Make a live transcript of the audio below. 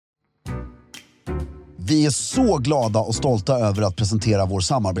Vi är så glada och stolta över att presentera vår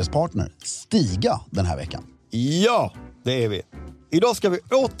samarbetspartner Stiga den här veckan. Ja, det är vi. Idag ska vi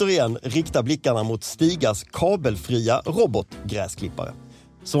återigen rikta blickarna mot Stigas kabelfria robotgräsklippare.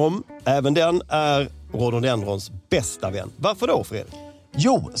 Som även den är rhododendrons bästa vän. Varför då, Fredrik?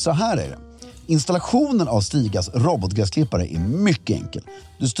 Jo, så här är det. Installationen av Stigas robotgräsklippare är mycket enkel.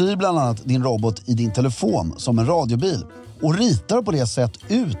 Du styr bland annat din robot i din telefon som en radiobil och ritar på det sätt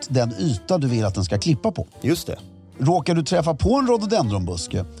ut den yta du vill att den ska klippa på. Just det. Råkar du träffa på en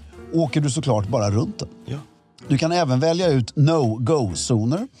rhododendronbuske åker du såklart bara runt den. Ja. Du kan även välja ut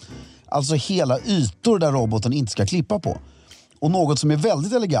no-go-zoner, alltså hela ytor där roboten inte ska klippa på. Och något som är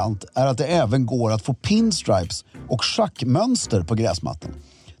väldigt elegant är att det även går att få pinstripes och schackmönster på gräsmattan.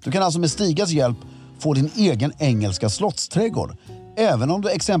 Du kan alltså med Stigas hjälp få din egen engelska slottsträdgård, även om du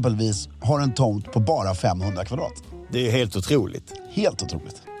exempelvis har en tomt på bara 500 kvadrat. Det är helt otroligt. Helt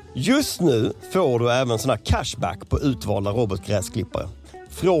otroligt. Just nu får du även såna cashback på utvalda robotgräsklippare.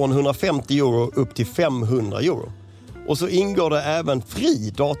 Från 150 euro upp till 500 euro. Och så ingår det även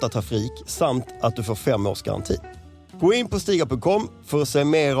fri datatrafik samt att du får 5 års garanti. Gå in på stiga.com för att se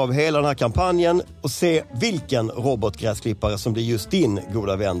mer av hela den här kampanjen och se vilken robotgräsklippare som blir just din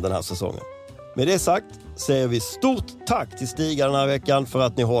goda vän den här säsongen. Med det sagt säger vi stort tack till Stiga den här veckan för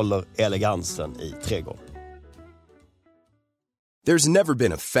att ni håller elegansen i trädgården. There's never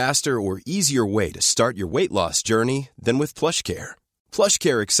been a faster or easier way to start your weight loss journey than with PlushCare.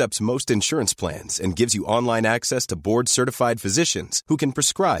 PlushCare accepts most insurance plans and gives you online access to board-certified physicians who can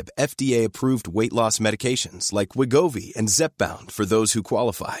prescribe FDA-approved weight loss medications like Wegovy and Zepbound for those who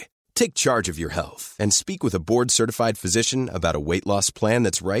qualify. Take charge of your health and speak with a board-certified physician about a weight loss plan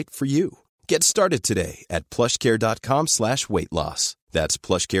that's right for you. Get started today at plushcare.com/weightloss. That's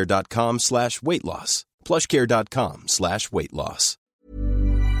plushcare.com/weightloss. plushcare.com/weightloss.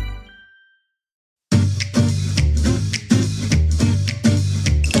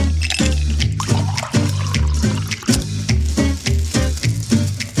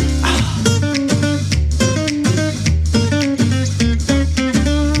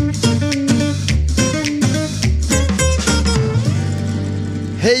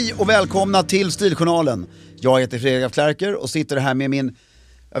 Hej och välkomna till Stiljournalen. Jag heter Fredrik af Klerker och sitter här med min,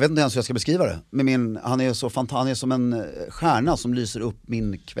 jag vet inte ens hur jag ska beskriva det, med min, han är så fantastisk, han är som en stjärna som lyser upp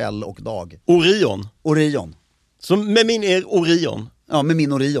min kväll och dag. Orion. Som med min Orion. Ja, med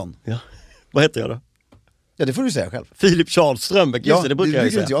min Orion. Ja. Vad heter jag då? Ja, det får du säga själv. Filip Charles Strömbäck. Ja, det brukar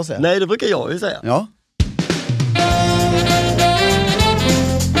inte jag säga. Nej, det brukar jag ju säga. Ja.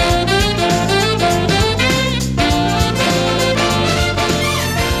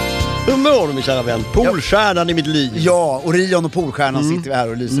 Hur mår du, min kära vän? Polstjärnan i mitt liv. Ja, Orion och Polstjärnan sitter vi här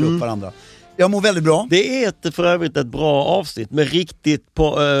och lyser upp varandra. Jag mår väldigt bra. Det är för övrigt ett bra avsnitt med riktigt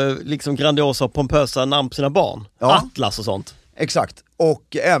liksom grandiosa och pompösa namn på sina barn. Ja. Atlas och sånt. Exakt.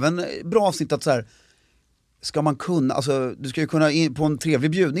 Och även bra avsnitt att så här, ska man kunna, alltså du ska ju kunna, på en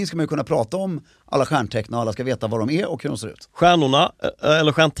trevlig bjudning ska man ju kunna prata om alla stjärntecken och alla ska veta vad de är och hur de ser ut. Stjärnorna,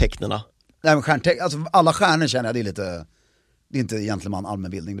 eller stjärntecknena? Nej, men alltså alla stjärnor känner jag, det är inte egentligen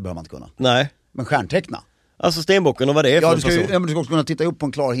allmänbildning, det behöver man inte kunna. Nej. Men stjärnteckna. Alltså stenbocken och vad det är för du ska också kunna titta upp på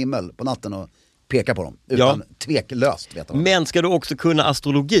en klar himmel på natten och peka på dem. Utan tveklöst veta vad. Men ska du också kunna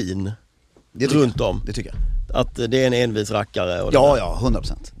astrologin runt om? Det tycker jag. Att det är en envis rackare? Och ja,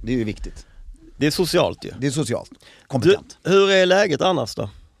 100%. Det är ju viktigt. Det är socialt ju. Det är socialt. Kompetent. Hur är läget annars då?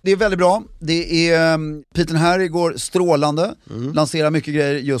 Det är väldigt bra. Det är Peter Harry går strålande. Lanserar mycket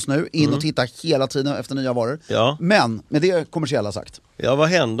grejer just nu. In och titta hela tiden efter nya varor. Ja. Men med det kommersiella sagt. Ja, vad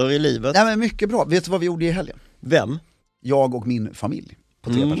händer i livet? Nej, men mycket bra. Vet du vad vi gjorde i helgen? Vem? Jag och min familj.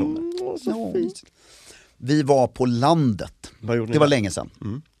 På 3 personer. Så fint. Vi var på landet. Det var länge sedan.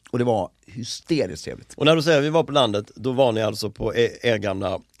 Och det var hysteriskt trevligt. Och när du säger vi var på landet, då var ni alltså på er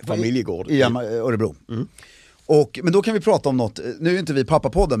gamla familjegård? I Örebro. Men då kan vi prata om något. Nu är inte vi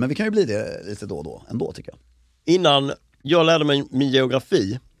pappapodden, men vi kan ju bli det lite då och då ändå, tycker jag. Innan jag lärde mig min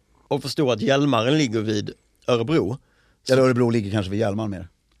geografi och förstod att Hjälmaren ligger vid Örebro. Eller Örebro ligger kanske vid Hjälmaren mer.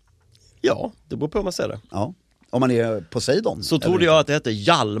 Ja, det beror på hur man ser det. Ja, om man är Poseidon. Så trodde jag att det hette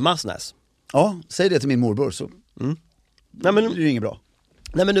Hjalmarsnäs. Ja, säg det till min morbror så Nej, men det är inget bra.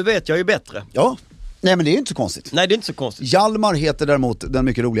 Nej, men nu vet jag ju bättre. Ja, nej men det är ju inte så konstigt. Nej, det är inte så konstigt. Hjalmar heter däremot den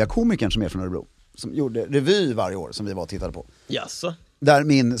mycket roliga komikern som är från Örebro. Som gjorde revy varje år som vi var och tittade på. Jaså. Där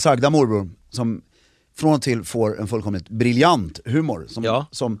min sagda morbror som från och till får en fullkomligt briljant humor.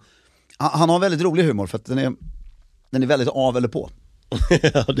 Som, han har väldigt rolig humor för att den är väldigt av eller på.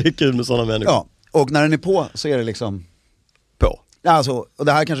 Ja, det är kul med sådana människor. Ja, och när den är på så är det liksom på. Alltså, och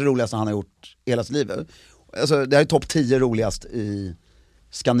det här är kanske det roligaste han har gjort hela sitt liv. Alltså, det här är topp 10 roligast i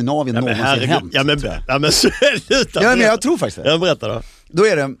Skandinavien någonsin hänt. Ja men sluta. Ja, men jag tror faktiskt det. Jag berättar då. Då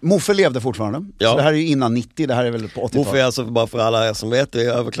är det, Moffe levde fortfarande. Ja. Så det här är ju innan 90, det här är väl på 80-talet. Moffe är alltså, bara för alla er som vet, det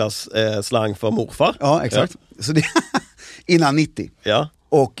är överklass slang för morfar. Ja, exakt. Ja. Så det innan 90. Ja.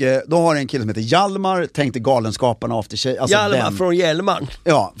 Och då har en kille som heter Hjalmar, tänkte Galenskaparna After Tjej. Alltså Hjalmar från Hjälman.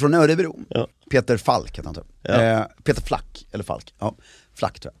 Ja, från Örebro. Ja. Peter Falk heter han typ. Ja. Peter Flack, eller Falk. Ja,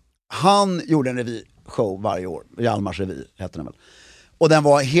 Flack tror jag. Han gjorde en revyshow varje år. Hjalmars revy hette den väl. Och den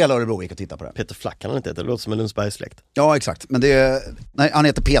var, hela Örebro gick och tittade på den. Peter Flack kan han inte heta, det låter som en Lundsbergssläkt. Ja, exakt. Men det är, nej, han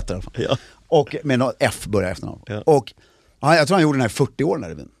heter Peter i alla fall. Ja. Och med något F börjar efternamn. Ja. Och jag tror han gjorde den här 40 år, den här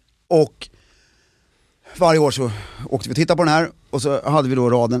revyn. Och varje år så åkte vi och tittade på den här. Och så hade vi då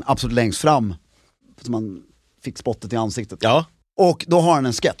raden absolut längst fram. Så man fick spottet i ansiktet. Ja. Och då har han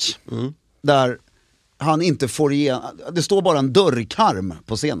en sketch. Där han inte får igenom, det står bara en dörrkarm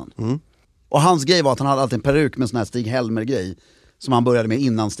på scenen. Och hans grej var att han hade alltid en peruk med en sån här Stig Helmer-grej. Som han började med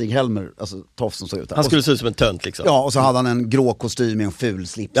innan Stig Helmer, alltså tofs som såg ut där. Han skulle se ut som en tönt liksom. Ja, och så hade han en grå kostym med en ful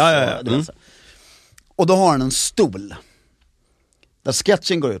slips. Ja. Och då har han en stol. Där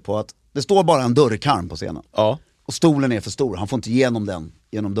sketchen går ut på att det står bara en dörrkarm på scenen. Ja. Och stolen är för stor, han får inte igenom den,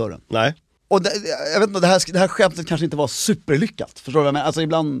 genom dörren. Nej. Och jag vet inte, det här skämtet kanske inte var superlyckat. Förstår du vad jag menar? Alltså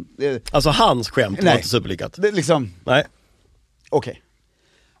ibland... Alltså hans skämt var Nej. inte superlyckat. Det liksom... Nej. Okej.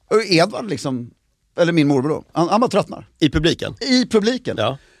 Och Edvard liksom, eller min morbror då, han bara tröttnar. I publiken? I publiken.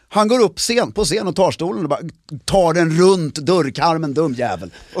 Ja. Han går upp på scen och tar stolen och bara tar den runt dörrkarmen, dum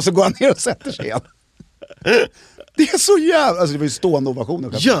jävel. Och så går han ner och sätter sig igen. Det är så jävla... Alltså det var ju stående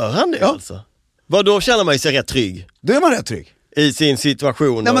ovationer. Gör han det alltså? Vad då känner man sig rätt trygg? Då är man rätt trygg. I sin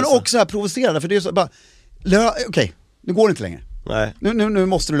situation? Nej men också här provocerande, för det är så bara... Okej, nu går det inte längre. Nej. Nu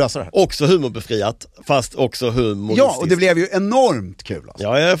måste du lösa det här. Också humorbefriat, fast också humoristiskt. Ja, och det blev ju enormt kul alltså.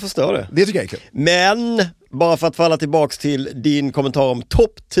 Ja, jag förstår det. Det tycker jag är kul. Men, bara för att falla tillbaks till din kommentar om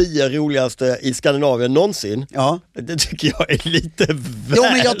topp 10 roligaste i Skandinavien någonsin. Ja. Det tycker jag är lite väl. Ja,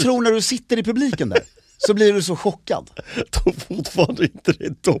 men jag tror när du sitter i publiken där så blir du så chockad. Jag tror fortfarande inte det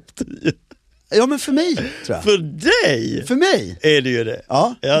är topp 10. Ja, men för mig, tror jag. För dig För mig. är det ju det.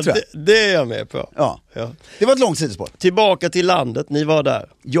 Ja, det tror jag. Det är jag med på. Ja. Ja. Det var ett långt sidospår. Tillbaka till landet, ni var där.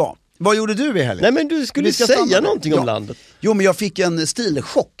 Ja. Vad gjorde du i helgen? Nej men du skulle säga någonting om landet. Jo, men jag fick en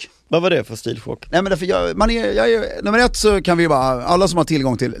stilchock. Vad var det för stilchock? Nej, men därför nummer ett så kan vi ju bara, alla som har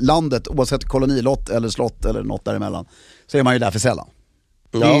tillgång till landet, oavsett kolonilott eller slott eller något däremellan, så är man ju där för sällan.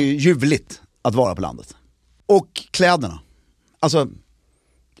 Ja. Det är ju ljuvligt att vara på landet. Och kläderna. Alltså,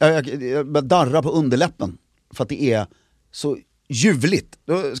 jag darrar på underläppen för att det är så ljuvligt.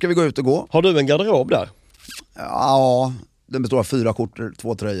 Då ska vi gå ut och gå. Har du en garderob där? Ja, den består av 4 skjortor,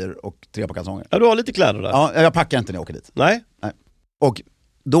 2 tröjor och 3 par kalsonger. Ja, du har lite kläder där. Ja, jag packar inte när jag åker dit. Nej. Och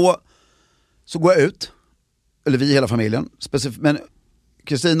då så går jag ut, eller vi hela familjen, men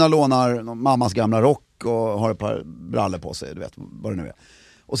Kristina lånar mammas gamla rock och har ett par brallor på sig, du vet vad det nu är.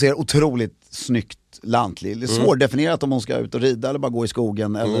 Och ser otroligt snyggt lantlig. Det är svårdefinierat om hon ska ut och rida eller bara gå i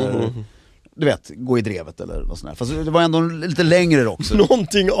skogen eller du vet, gå i drevet eller något sånt där. Fast det var ändå lite längre också.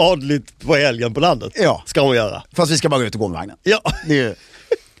 Någonting adligt på helgen på landet. Ja. Ska hon göra. Fast vi ska bara gå ut och gå med vagnen. Ja.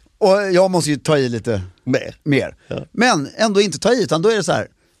 Och jag måste ju ta i lite mer. Ja. Men ändå inte ta i, utan då är det så här.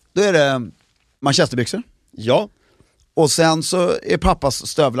 Då är det manchesterbyxor. Ja. Och sen så är pappas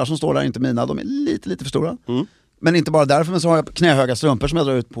stövlar som står där, inte mina, de är lite för stora. Men inte bara därför, men så har jag knähöga strumpor som jag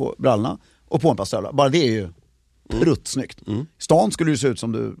drar ut på brallorna och på en par stövlar. Bara det är ju pruttsnyggt. Stan skulle ju se ut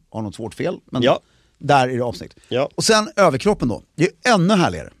som du har något svårt fel, men där är det avsnyggt. Ja. Och sen överkroppen då, det är ännu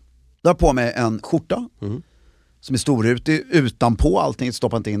härligare. Jag har på mig en skjorta som är storrutig, utanpå allting,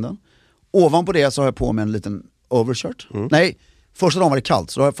 stoppar inte in den. Ovanpå det så har jag på mig en liten overshirt. Nej, första dagen var det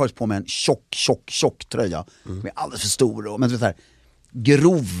kallt, så då har jag faktiskt på mig en tjock tröja med alldeles för stor, men så här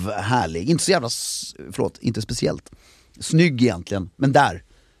grov, härlig, inte så jävla, inte speciellt snygg egentligen, men där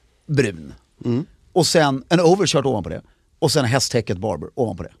brun. Och sen en overshirt ovanpå det, och sen hästtäcket Barber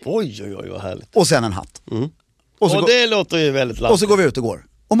ovanpå det. Oj, vad härligt. Och sen en hatt. Och det låter ju väldigt langt. Och så går vi ut och går.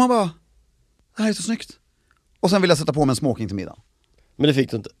 Och man bara, det här är så snyggt. Och sen vill jag sätta på mig en smoking till middag. Men det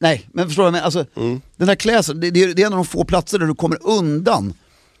fick du inte. Nej, men förstår du, alltså, den här klädseln, det är en av de få platser där du kommer undan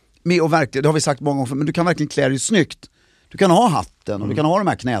med och verkligen, det har vi sagt många gånger, men du kan verkligen klä dig snyggt. Du kan ha hatten och du kan ha de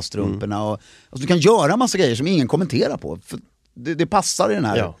här knästrumporna och alltså, du kan göra massa grejer som ingen kommenterar på, för det passar i den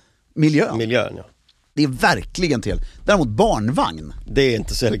här miljön. Det är verkligen till. Däremot barnvagn, det är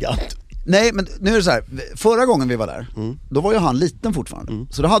inte så elegant. Nej, men nu är det så här, förra gången vi var där, då var ju han liten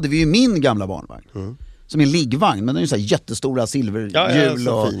fortfarande. Så då hade vi ju min gamla barnvagn. Som är en liggvagn, men den är ju så här jättestora silverhjul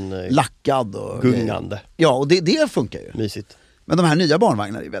och fin, lackad och gungande. Ja, och det funkar ju. Mysigt. Men de här nya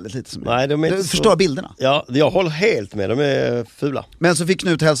barnvagnarna är väldigt lite som Nej, de är inte förstör bilderna. Ja, jag håller helt med. De är fula. Men så fick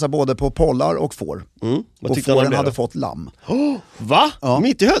Knut hälsa både på pollar och får. Vad Och tyckte han om fåren det hade då? fått lamm. Va? Ja.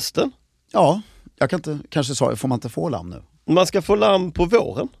 Mitt i hösten? Ja, jag kan inte, kanske sa får man inte få lamm nu? Man ska få lamm på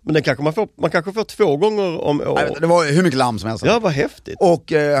våren. Men den kanske man kanske får 2 gånger om år. Nej, det var hur mycket lamm som helst. Ja, vad häftigt. Och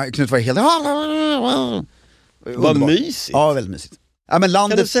Knut var helt... Vad mysigt. Ja, väldigt mysigt. Ja, men Kan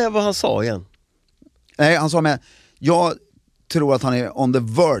landet... du säga vad han sa igen? Nej, han sa med, jag tror att han är on the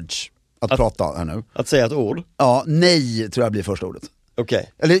verge att prata här nu. Att säga ett ord? Ja, nej tror jag blir första ordet.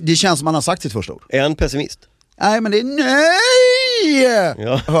 Okej. Eller det känns som han har sagt sitt första ord. Är han pessimist? Nej, men det är nej!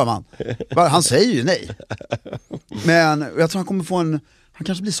 Ja. Hör man. Han säger ju nej. Men jag tror han kommer få han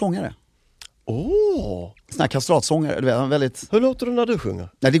kanske blir sångare. Sån här kastratsångare, du vet, han är väldigt... Hur låter det när du sjunger?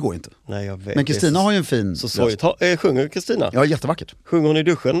 Nej, det går inte. Nej, jag vet. Men Kristina har ju en fin Så sorgligt. Sjunger Kristina? Ja, jättevackert. Sjunger hon i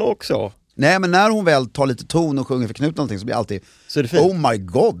duschen också? Nej, men när hon väl tar lite ton och sjunger för Knut någonting så blir alltid Så är det fint. oh my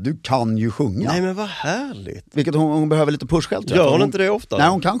god, du kan ju sjunga. Nej, men vad härligt. Vilket hon behöver lite push själv, tror jag. Gör hon inte det ofta? Nej,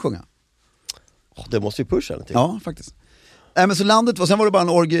 hon kan sjunga. Det måste ju pusha henne till. Ja, faktiskt. Nej, men så landet, och sen var det bara en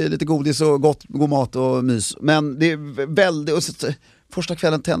orgie, lite godis och god mat och mys. Men det är väldigt, och så, första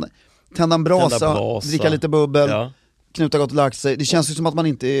kvällen tända en brasa, dricka lite bubbel, Ja. Knut har gått och lagt sig. Det känns ju som att man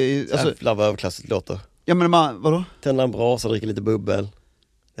inte är... Alltså, Jävlar vad överklassigt låter. ja, men vadå? Tända en brasa, dricka lite bubbel.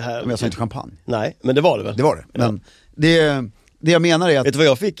 Det här... Men jag sa inte champagne. Nej, men det var det väl? Det var det. Men det jag menar är att... Vet du vad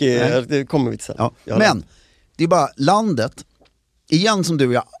jag fick? Det kommer vi till sen. Ja. Jag Men det är bara landet, igen som du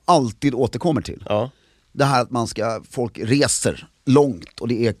och jag alltid återkommer till. Ja. Det här att folk reser långt och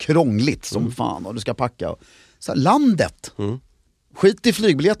det är krångligt som fan och du ska packa. Så här, landet, skit i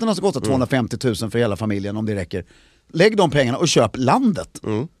flygbiljetterna som kostar 250 000 för hela familjen om det räcker. Lägg de pengarna och köp landet.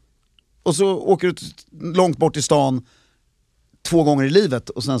 Och så åker du långt bort i stan 2 gånger i livet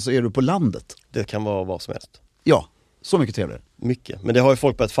och sen så är du på landet. Det kan vara vad som helst. Ja, så mycket trevligare. Mycket. Men det har ju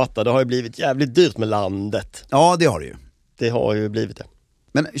folk börjat fatta. Det har ju blivit jävligt dyrt med landet. Ja, det har det ju. Det har ju blivit det.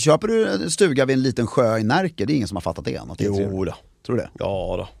 Men köper du en stuga vid en liten sjö i Närke, det är ingen som har fattat det än. Att det är Jo trevligt. då. Tror du det?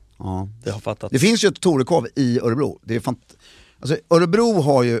 Ja då. Ja. Det har fattat. Det finns ju ett Torekov i Örebro. Det är alltså, Örebro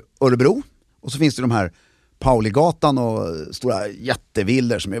har ju Örebro och så finns det de här Pauligatan och stora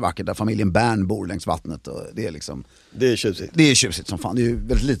jättevillor som är vackert där familjen Bern bor längs vattnet och det är liksom... Det är tjusigt. Det är tjusigt som fan, det är ju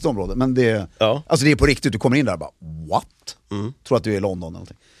väldigt litet område men det, alltså det är på riktigt, du kommer in där och bara what? Tror att du är i London eller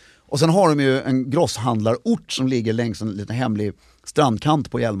någonting. Och sen har de ju en grosshandlarort som ligger längs en liten hemlig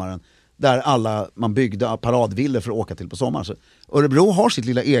strandkant på Hjälmaren där man byggde paradvillor för att åka till på sommaren. Så Örebro har sitt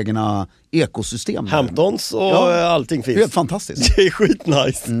lilla egna ekosystem. Hamptons och allting finns. Det är helt fantastiskt. Det är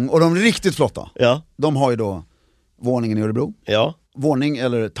skitnice. Och de är riktigt flotta. Ja. De har ju då våningen i Örebro. Ja. Våning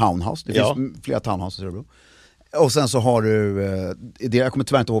eller townhouse. Det finns flera townhouses i Örebro. Och sen så har du, jag kommer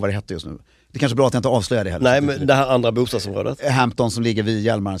tyvärr inte ihåg vad det hette just nu. Det är kanske bra att jag inte avslöjar det heller. Nej, men det här andra bostadsområdet. Hampton som ligger vid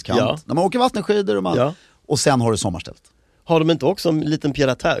Hjälmarens kant. Ja. Där man åker vattenskidor och sen har du sommarstället. Har de inte också en liten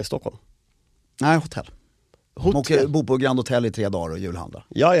pied-à-terre i Stockholm? Nej, hotell. Man bor på Grand Hotel i 3 dagar och julhandlar.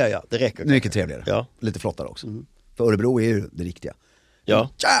 Ja, det räcker. Det är mycket trevligare. Ja. Lite flottare också. För Örebro är ju det riktiga. Ja.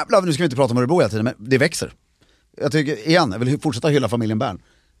 Jävlar, nu ska vi inte prata om Örebro hela tiden, men det växer. Jag tycker, igen, jag vill fortsätta hylla familjen Bern.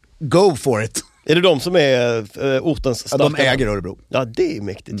 Go for it! Är det de som är ortens starka? De äger Örebro. Ja, det är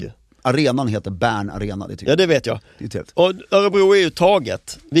mäktigt ju. Arenan heter Bern Arena, det tycker jag. Ja, det vet jag. Det är trevligt. Och Örebro är ju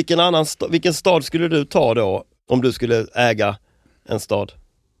taget. Vilken stad skulle du ta då om du skulle äga en stad?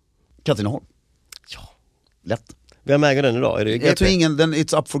 Katrineholm. Ja. Lätt. Vem äger den idag? Är det GP? Jag tror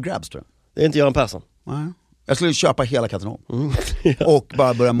it's up for grabs, tror jag. Det är inte Göran Persson. Nej. Jag skulle köpa hela Katrineholm. Och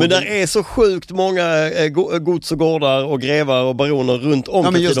bara börja... Men där är så sjukt många gods och gårdar och grevar och baroner runt om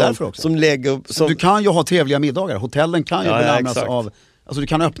Katrineholm som lägger... Som... Du kan ju ha trevliga middagar. Hotellen kan ju belämnas exakt. av... Alltså du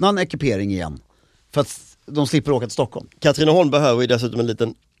kan öppna en ekipering igen. För att de slipper åka till Stockholm. Katrineholm behöver ju dessutom en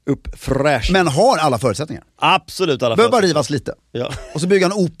liten uppfräsch. Men har alla förutsättningar. Absolut alla behöver bara rivas lite. Ja. Och så bygga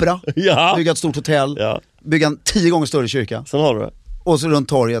en opera. Bygga ett stort hotell. Ja. Bygga en 10 gånger större kyrka. Sen har du det. Och så runt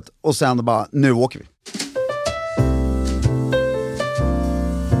torget. Och sen bara, nu åker vi.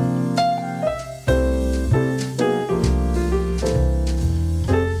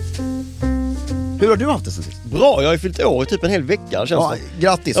 Hur har du haft det sen sist? Bra, jag har ju fyllt år i typ en hel vecka.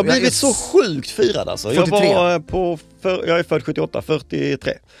 Grattis. Jag har blivit så sjukt firad alltså. 43. Jag är född 78,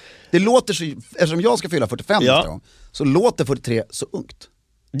 43. Det låter så, eftersom jag ska fylla 45 nästa gång, så låter 43 så ungt.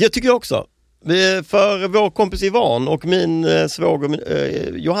 Det tycker jag också. För vår kompis Ivan och min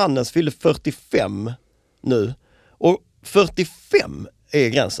svåger Johannes fyllde 45 nu. Och 45 är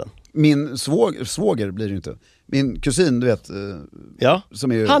gränsen. Min svåger blir det inte. Min kusin, du vet. Ja,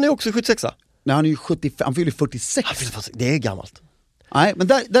 som är, han är också 76. Nej, han är ju 75, han fyller 46. Det är gammalt. Nej, men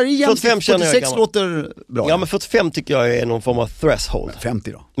där är jämnt. 45 känner jag 46 gammal. låter bra. Ja, men 45 tycker jag är någon form av threshold.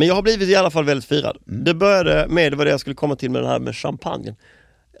 50 då. Men jag har blivit i alla fall väldigt firad. Det började med, det var det jag skulle komma till med den här med champagnen.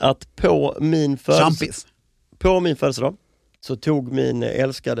 Att på min födelsedag så tog min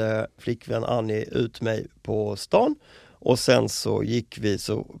älskade flickvän Annie ut mig på stan. Och sen så gick vi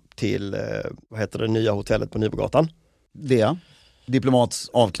så till, vad heter det, nya hotellet på Nybrogatan. Det, diplomats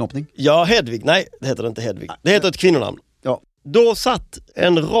avknoppning. Ja, Hedvig. Nej, det heter det inte Hedvig. Det heter ett kvinnonamn. Ja. Då satt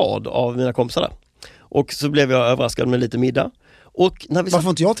en rad av mina kompisar där. Och så blev jag överraskad med lite middag. Och när vi Varför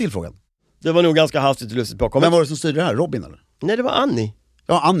inte jag tillfrågan? Det var nog ganska hastigt och lustigt påkommet. Vem var det som styrde det här? Robin eller? Nej, det var Annie.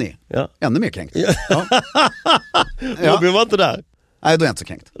 Ja, Annie. Ja. Ännu mer kränkt. Ja. Ja. Robin var inte där. Nej, då är jag inte så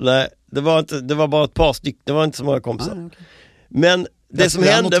kränkt. Nej, det var bara ett par stycken. Det var inte så många kompisar. Ah, okay. Men det som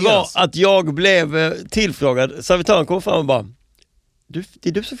hände var att jag blev tillfrågad. Servitören kom fram och bara, det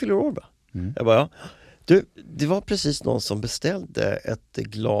är du som fyller år, va? Jag bara, ja. Du, det var precis någon som beställde ett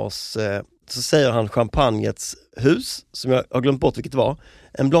glas, så säger han champagnets hus, som jag har glömt bort vilket det var,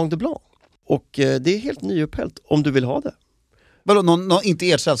 en Blanc de Blanc. Och det är helt nyupphällt om du vill ha det. Vadå, någon,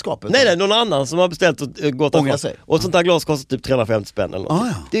 inte ert sällskap? Utan... Nej, någon annan som har beställt och gått Ångra sig. Och ett sånt här glas kostar typ 350 spänn eller något.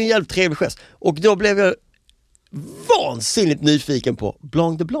 Ja. Det är en jävligt trevlig gest. Och då blev jag vansinnigt nyfiken på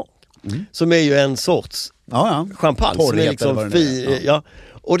Blanc de Blanc. Som är ju en sorts champagne. Torrhet, som är liksom eller vad det är. ja.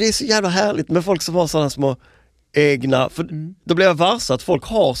 Och det är så jävla härligt med folk som har sådana små egna, för då blev jag varse att folk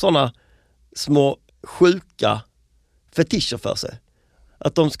har sådana små sjuka fetischer för sig.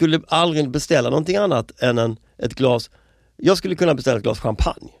 Att de skulle aldrig beställa någonting annat än ett glas. Jag skulle kunna beställa ett glas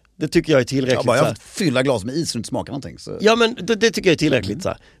champagne. Det tycker jag är tillräckligt. Jag får fylla glas med is så det inte smakar någonting. Så. Ja, men det tycker jag är tillräckligt. Så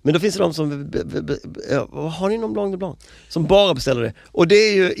här. Men då finns det de som har ni någon Blanc de Blanc? Som bara beställer det. Och det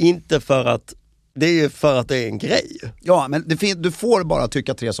är ju inte för att det är ju för att det är en grej. Ja, men du får bara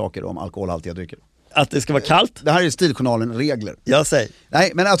tycka 3 saker om alkoholhaltiga drycker. Att det ska vara kallt. Det här är Stiljournalen regler. Jag säger.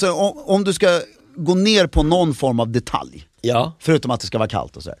 Nej, men alltså om du ska gå ner på någon form av detalj. Ja. Förutom att det ska vara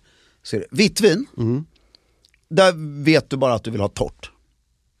kallt och så här. Så är det vitt vin. Där vet du bara att du vill ha torrt.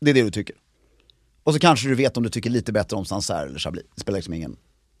 Det är det du tycker. Och så kanske du vet om du tycker lite bättre om Sancerre eller Chablis. Det spelar liksom ingen...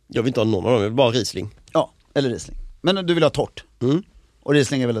 Jag vill inte ha någon av dem, jag vill bara Riesling. Ja, eller Riesling. Men du vill ha torrt. Och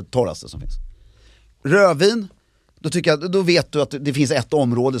Riesling är väl det torraste som finns. Rödvin, då vet du att det finns ett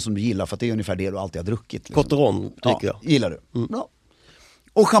område som du gillar för att det är ungefär det du alltid har druckit. Liksom. Cotteron tycker jag. Gillar du. Bra.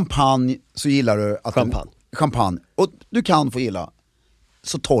 Och champagne så gillar du att champagne. Och du kan få gilla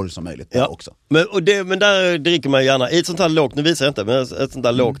så torr som möjligt också. Men där dricker man gärna i ett sånt här lågt, nu visar jag inte, men ett sånt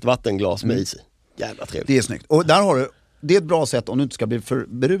där lågt vattenglas med is i. Jävla trevligt. Det är snyggt. Och där har du, det är ett bra sätt om du inte ska bli för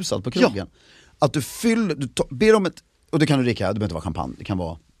berusad på krogen. Att du fyller, ber om ett, och det kan du dricka, det behöver inte vara champagne, det kan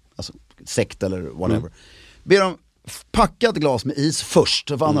vara alltså, sekt eller whatever. Ber om packat glas med is först,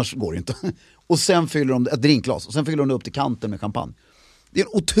 för annars går det inte. Och sen fyller de ett drinkglas, och sen fyller de upp till kanten med champagne. Det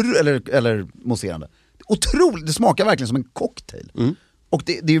är en eller mousserande. Otroligt, det smakar verkligen som en cocktail. Och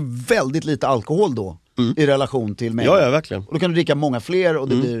det är väldigt lite alkohol då i relation till mängden. Ja, verkligen. Och då kan du dricka många fler och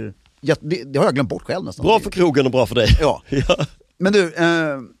det blir... Det har jag glömt bort själv nästan. Bra för krogen och bra för dig. Ja. Men du,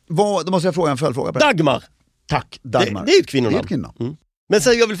 då måste jag fråga en följdfråga. Dagmar. Tack, Dagmar. Det är ett kvinnornamn. Men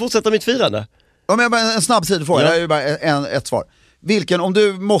sen jag vill fortsätta mitt firande. Ja, men en snabb sidofråga, det är ju bara ett svar. Vilken, om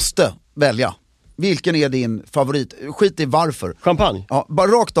du måste välja, vilken är din favorit? Skit i varför. Champagne. Ja, bara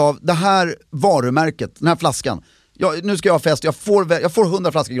rakt av, det här varumärket, den här flaskan. Nu ska jag ha fest, jag får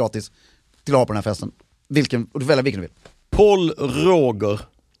 100 flaskor gratis till att ha på den här festen. Vilken, och du väljer vilken du vill. Paul Roger.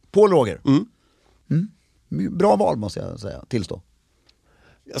 Paul Roger. Bra val måste jag säga, tillstå.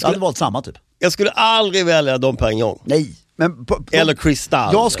 Jag hade valt samma typ. Jag skulle aldrig välja Dom Perignon. Nej. Men eller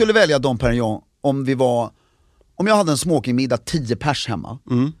Cristal. Jag skulle välja Dom Perignon om jag hade en smokingmiddag 10 pers hemma.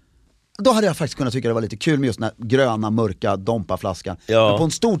 Då hade jag faktiskt kunnat tycka det var lite kul med just den här gröna, mörka Dompa-flaskan. Ja. Men på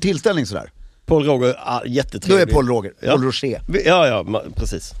en stor tillställning sådär. Paul Roger, jättetrevlig. Då är Paul Roger, Paul Rocher. Ja,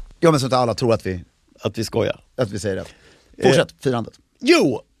 precis. Ja, men så att alla tror att vi skojar. Att vi säger det. Fortsätt, firandet.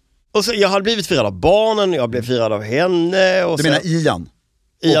 Jo, och så, jag hade blivit firad av barnen, jag blev firad av henne. Och du menar Ian?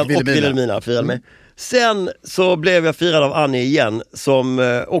 Ian och Wilhelmina firade mig. Sen så blev jag firad av Annie igen,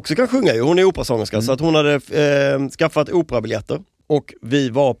 som också kan sjunga ju. Hon är operasångerska, så att hon hade skaffat operabiljetter. Och vi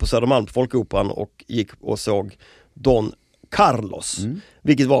var på Södermalm på Folkoperan och gick och såg Don Carlos.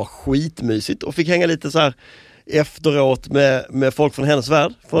 Vilket var skitmysigt och fick hänga lite så här efteråt med folk från hennes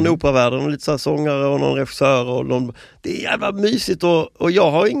värld, från operavärlden, och lite så här sångare och någon regissör och någon. Det är jävla mysigt och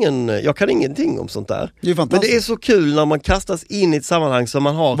jag kan ingenting om sånt där. Det är fantastiskt. Men det är så kul när man kastas in i ett sammanhang som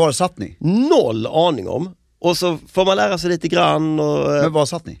man har var satt ni? Noll aning om. Och så får man lära sig lite grann. Men var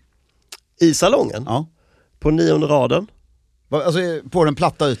satt ni? I salongen? Ja. På 9:e raden. Alltså på den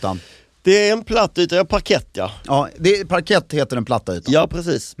platta ytan? Det är en platt yta, ja, parkett, ja. Ja, parkett heter den platta ytan. Ja,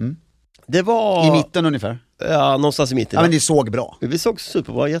 precis. Det var... I mitten ungefär. Ja, någonstans i mitten. Ja, men det såg bra. Vi såg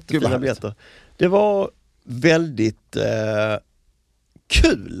superbra, jättefina Gud, biljetter. Det var väldigt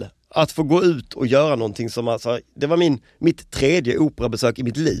kul att få gå ut och göra någonting som, alltså, det var mitt tredje operabesök i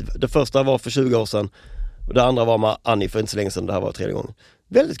mitt liv. Det första var för 20 år sedan och det andra var med Annie för inte så länge sedan. Det här var tredje gången.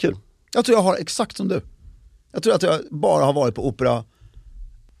 Väldigt kul. Jag tror jag har exakt som du. Jag tror att jag bara har varit på opera.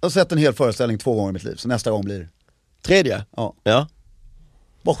 Jag har sett en hel föreställning 2 gånger i mitt liv, så nästa gång blir tredje? Ja.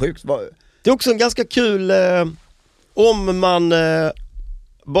 Vad sjukt. Det är också en ganska kul, om man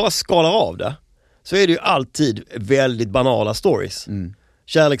bara skalar av det, så är det ju alltid väldigt banala stories.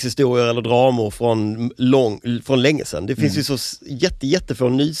 Kärlekshistorier eller dramor från länge sedan. Det finns ju så jättefå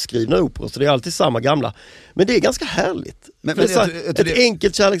nyskrivna operor, så det är alltid samma gamla. Men det är ganska härligt. Men ett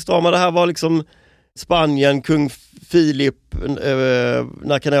enkelt kärleksdrama, det här var liksom Spanien, kung Filip,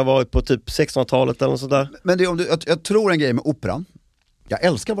 när kan det ha varit på typ 1600-talet eller något sånt där. Men det är, jag tror en grej med operan. Jag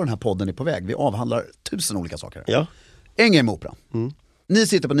älskar var den här podden är på väg. Vi avhandlar 1000 olika saker. Ja. En grej med operan. Ni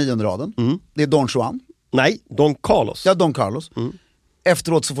sitter på 9:e raden. Det är Don Juan. Nej, Don Carlos. Ja, Don Carlos.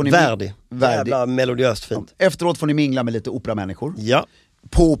 Efteråt så får ni... Verdi. Jävla melodiöst fint. Efteråt får ni mingla med lite operamänniskor. Ja.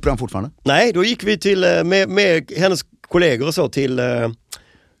 På operan fortfarande? Nej, då gick vi till med hennes kollegor och så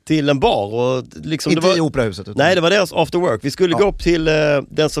till en bar och liksom, inte det var, i operahuset utan... Nej, det var deras after work. Vi skulle gå upp till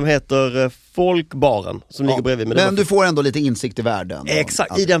den som heter Folkbaren som ligger bredvid. Men du får ändå lite insikt i världen.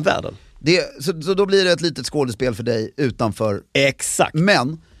 Exakt, i den världen. Så då blir det ett litet skådespel för dig utanför. Exakt.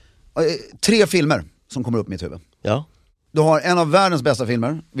 Men 3 filmer som kommer upp i mitt huvud. Ja. Du har en av världens bästa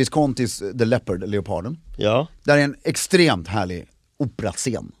filmer, Viscontis The Leopard, Leoparden. Ja. Där är en extremt härlig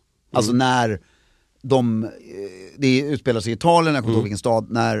operascen. Alltså när det utspelar sig i Italien, jag kommer inte ihåg vilken stad,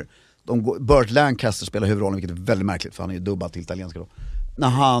 när Burt Lancaster spelar huvudrollen, vilket är väldigt märkligt för han är ju dubbad till italienska då. När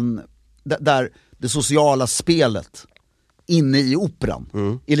han, där det sociala spelet inne i operan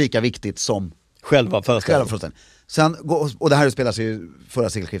är lika viktigt som själva föreställningen. Sen, och det här spelar sig ju förra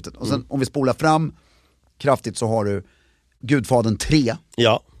sekelskiftet. Och sen om vi spolar fram kraftigt så har du Gudfadern 3.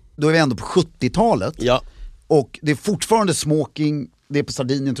 Ja. Då är vi ändå på 70-talet. Ja. Och det är fortfarande smoking, det är på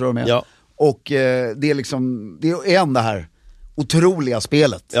Sardinien tror jag med. Ja. Och det är liksom, det är ändå det här otroliga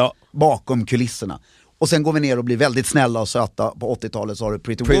spelet bakom kulisserna. Och sen går vi ner och blir väldigt snälla och söta. På 80-talet så har du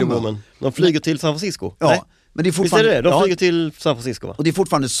Pretty Woman. De flyger till San Francisco. Ja. Nej. Men det är fortfarande, visst är det? De flyger till San Francisco, va? Och det är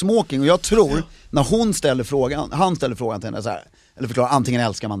fortfarande smoking. Och jag tror, när han ställer frågan till henne så här, eller förklarar, antingen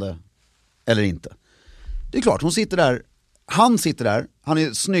älskar man det eller inte. Det är klart, han sitter där, han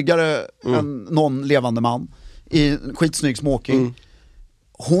är snyggare än någon levande man i en skitsnygg smoking.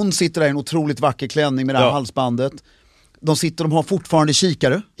 Hon sitter där i en otroligt vacker klänning med det här halsbandet. De har fortfarande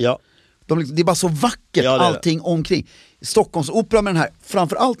kikare. Ja. Det är bara så vackert allting omkring. Stockholmsopera med den här,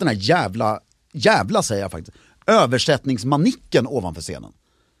 framförallt den här jävla säger jag faktiskt, översättningsmanicken ovanför scenen.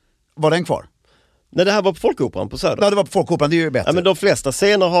 Var den kvar? Nej, det här var på Folkoperan på Söder. Ja, det var på Folkoperan, det är ju bättre. Ja, men de flesta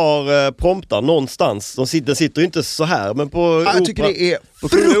scener har promptar någonstans. Den sitter ju inte så här, men på jag tycker det är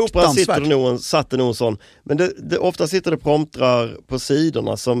fruktansvärt. Satt det nog sån. Men ofta sitter det promptrar på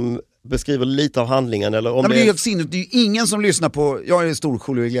sidorna som beskriver lite av handlingen. Eller om det är helt sinnet. Det är ju ingen som lyssnar på, jag är en stor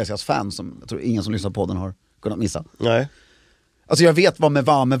Julio Iglesias-fan som jag tror ingen som lyssnar på den har kunnat missa. Nej. Alltså jag vet vad med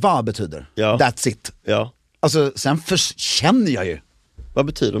va betyder. Ja. That's it. Ja. Alltså sen känner jag ju. Vad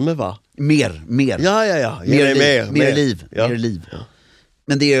betyder med va? Mer. Ja. Mer liv. Ja. Mer liv. Ja.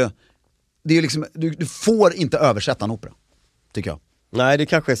 Men det är ju liksom, du får inte översätta en opera, tycker jag. Nej, det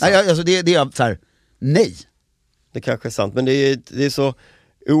kanske är sant. Nej, alltså det är så här, nej. Det kanske är sant, men det är så...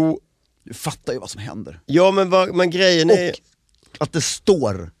 Du fattar ju vad som händer. Ja, men grejen är... Och att det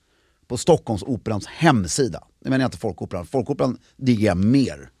står på Stockholmsoperans hemsida. Det menar jag inte Folkoperan. Folkoperan diggar jag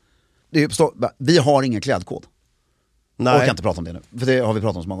mer. Vi har ingen klädkod. Nej. Jag kan inte prata om det nu, för det har vi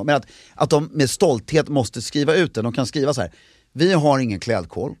pratat om så många gånger. Men att de med stolthet måste skriva ut det. De kan skriva så här: vi har ingen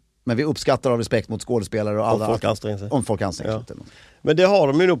klädkod, men vi uppskattar av respekt mot skådespelare och alla. Om folk anstränger sig. Men det har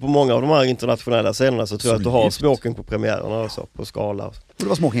de ju nog på många av de här internationella scenerna, så tror jag att du har smoking på premiärerna och så, på Skala. Och det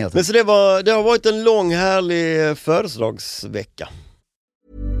var smoking helt. Men så det har varit en lång härlig födelsedagsvecka.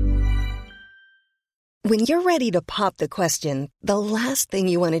 When you're ready to pop the question, the last thing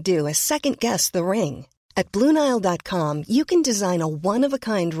you want to do is second guess the ring. At BlueNile.com, you can design a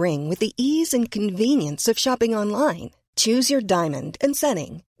one-of-a-kind ring with the ease and convenience of shopping online. Choose your diamond and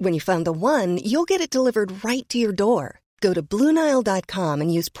setting. When you find the one, you'll get it delivered right to your door. Go to BlueNile.com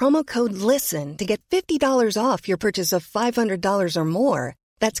and use promo code LISTEN to get $50 off your purchase of $500 or more.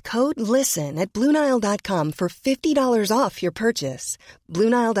 That's code LISTEN at BlueNile.com for $50 off your purchase.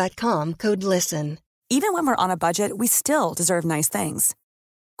 BlueNile.com, code LISTEN. Even when we're on a budget, we still deserve nice things.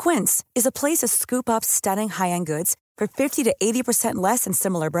 Quince is a place to scoop up stunning high-end goods for 50 to 80% less than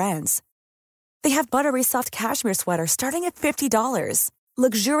similar brands. They have buttery soft cashmere sweaters starting at $50,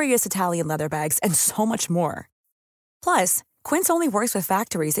 luxurious Italian leather bags, and so much more. Plus, Quince only works with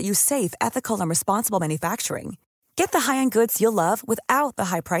factories that use safe, ethical, and responsible manufacturing. Get the high-end goods you'll love without the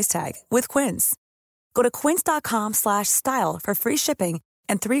high price tag with Quince. Go to quince.com/style for free shipping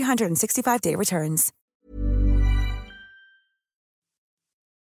and 365-day returns.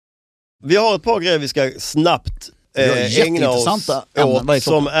 Vi har ett par grejer vi ska snabbt ägna oss åt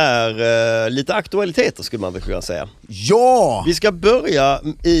som är lite aktualiteter skulle man väl kunna säga. Ja! Vi ska börja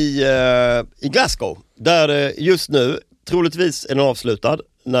i Glasgow där det just nu, troligtvis är den avslutad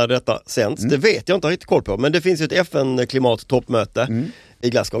när detta sänds. Det vet jag inte riktigt koll på, men det finns ju ett FN-klimattoppmöte i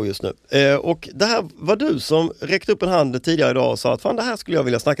Glasgow just nu. Och det här var du som räckte upp en hand tidigare idag och sa att fan, det här skulle jag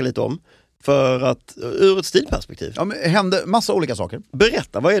vilja snacka lite om. För att, ur ett stilperspektiv. Ja, men det hände massa olika saker.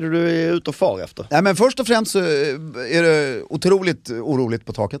 Berätta, vad är det du är ute och far efter? Nej, men först och främst så är det otroligt oroligt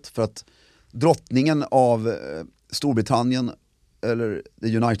på taket. För att drottningen av Storbritannien, eller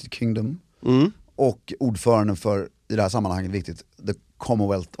the United Kingdom, och ordföranden för, i det här sammanhanget viktigt, the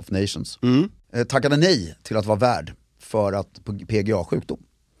Commonwealth of Nations, tackade nej till att vara värd för att på PGA-sjukdom.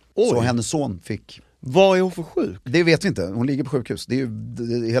 Så hennes son fick... Vad är hon för sjuk? Det vet vi inte, hon ligger på sjukhus. Det är ju,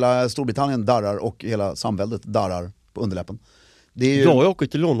 hela Storbritannien darrar och hela samväldet darrar på underläppen. Det är ju... Jag åker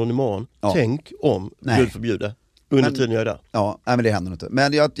till London imorgon. Ja. Tänk om, Gud förbjude, under tiden jag är där. Ja, nej, men det händer inte.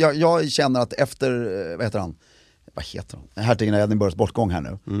 Men jag känner att efter, vad heter han? Hertigen av Edinburghs bortgång här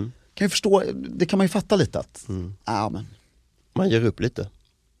nu. Kan ju förstå, det kan man ju fatta lite att, men... Man ger upp lite.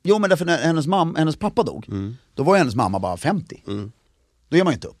 Jo, men därför när hennes pappa dog, då var ju hennes mamma bara 50. Då ger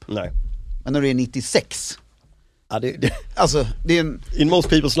man ju inte upp. Nej. Men när du är 96, alltså, det är en... In most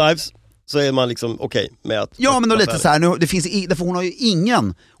people's lives så är man liksom okej med att... Ja, men då lite så här, nu, det finns, därför hon har ju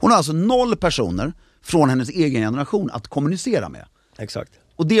hon har alltså 0 personer från hennes egen generation att kommunicera med. Exakt.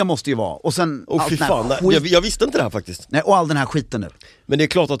 Och det måste ju vara. Och sen... fy fan, jag visste inte det här faktiskt. Nej, och all den här skiten nu. Men det är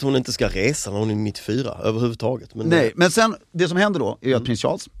klart att hon inte ska resa när hon är 94 överhuvudtaget. Men nej, men sen, det som händer då är ju att prins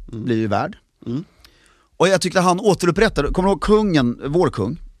Charles blir ju värd. Och jag tyckte han återupprättade, kommer du ihåg kungen, vår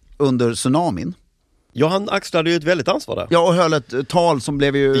kung, under tsunamin? Ja, han axlade ju ett väldigt ansvar där. Ja, och höll ett tal som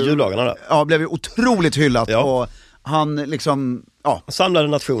blev ju... I juldagarna där. Ja, blev ju otroligt hyllat. Ja. Och han liksom... Ja. Samlade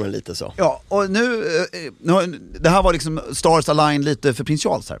nationen lite så. Ja, och nu det här var liksom Stars Align lite för prins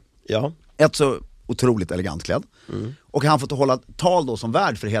Charles här. Ja. Ett så otroligt elegant klädd. Och han fått hålla tal då som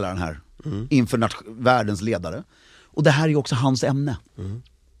värd för hela den här inför världens ledare. Och det här är ju också hans ämne.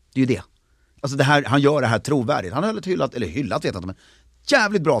 Det är ju det. Alltså det här, han gör det här trovärdigt. Han höll ett hyllat vet jag inte, men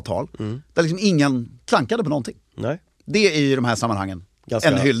jävligt bra tal. Där liksom ingen klankade på någonting. Nej. Det är ju i de här sammanhangen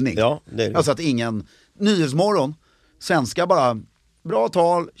en hyllning. Ja, det är det. Alltså att ingen... Nyhetsmorgon, svenska bara... Bra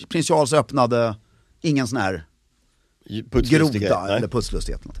tal, prins Charles öppnade, ingen sån här groda eller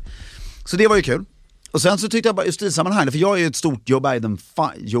putslustighet. Så det var ju kul. Och sen så tyckte jag bara just i sammanhang, för jag är ju ett stort Joe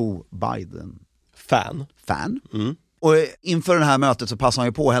Biden-fan. Och inför det här mötet så passade han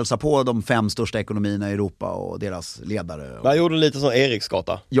ju på att hälsa på de 5 största ekonomierna i Europa och deras ledare. Jag gjorde lite som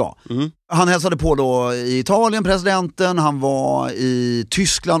Eriksgata. Ja. Han hälsade på då i Italien, presidenten, han var i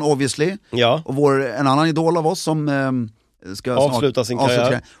Tyskland obviously. Ja. Och en annan idol av oss som ska avsluta sin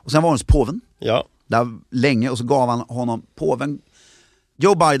karriär. Och sen var han hos påven. Ja. Där länge, och så gav han honom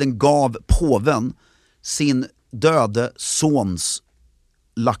Joe Biden gav påven sin döde sons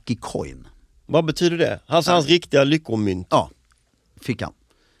Lucky Coin. Vad betyder det? Alltså hans riktiga lyckomynt. Ja, fick han.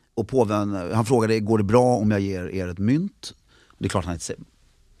 Och påven, han frågade, går det bra om jag ger er ett mynt? Det är klart han inte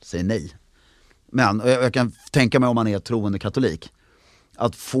säger nej. Men jag kan tänka mig om man är troende katolik,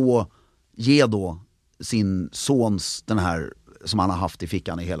 att få ge då sin sons, den här som han har haft i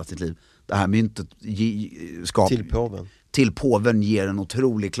fickan i hela sitt liv, det här myntet till påven ger en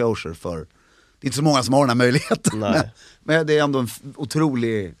otrolig closure för, det är inte så många som har den här möjligheten. Men det är ändå en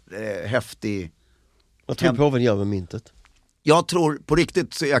otrolig häftig. Vad tror påven gör med myntet? Jag tror på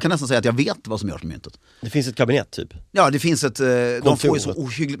riktigt, så jag kan nästan säga att jag vet vad som görs med myntet. Det finns ett kabinett typ? Ja, det finns de får ju så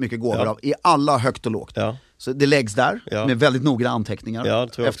ohyggligt mycket gåvor av, i alla högt och lågt. Ja. Så det läggs där med väldigt noggranna anteckningar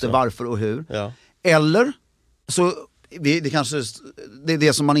efter varför och hur. Ja. Eller så det kanske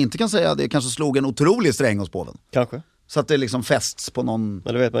det som man inte kan säga, det kanske slog en otrolig sträng hos påven. Kanske. Så att det liksom fästs på någon.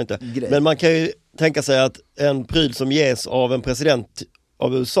 Men det vet man inte. Grej. Men man kan ju tänka sig att en pryl som ges av en president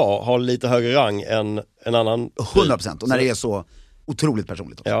av USA har lite högre rang än en annan. 100%, och när det är så otroligt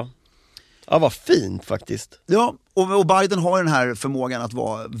personligt också. Ja, vad fint faktiskt. Ja, och Biden har den här förmågan att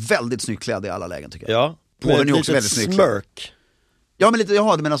vara väldigt snyggt klädd i alla lägen tycker jag. Ja, påven är också väldigt snyggt. Smörk. Ja, men lite,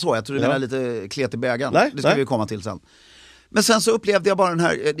 du menar så. Jag tror du menar lite klet i bägaren. Nej, det ska vi komma till sen. Men sen så upplevde jag bara den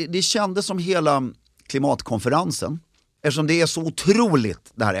här, det kändes som hela klimatkonferensen. Eftersom det är så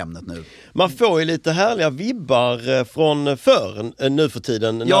otroligt det här ämnet nu. Man får ju lite härliga vibbar från förr nu för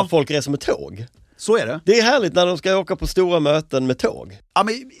tiden när folk reser med tåg. Så är det. Det är härligt när de ska åka på stora möten med tåg. Ja,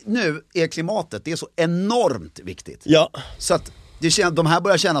 men nu är klimatet, det är så enormt viktigt. Ja. Så att de här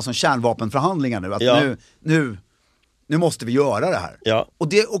börjar kännas som kärnvapenförhandlingar nu. Att nu måste vi göra det här. Ja. Och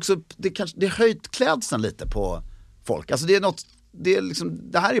det är också, det har höjt klädseln lite på folk. Alltså det är något, det är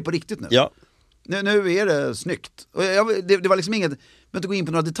liksom, det här är på riktigt nu. Ja. Nu är det snyggt. Och det var liksom inget, jag behöver inte gå in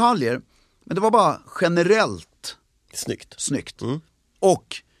på några detaljer, men det var bara generellt snyggt. Mm.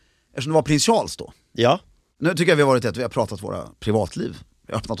 Och eftersom det var prins Charles då. Ja. Nu tycker jag vi har pratat våra privatliv.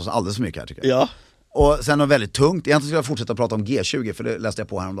 Vi har öppnat oss alldeles för mycket här tycker jag. Ja. Och sen var det väldigt tungt. Egentligen skulle jag fortsätta prata om G20, för det läste jag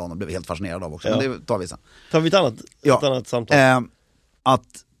på häromdagen och blev helt fascinerad av också. Ja. Men det tar vi sen. Tar vi ett annat samtal. Att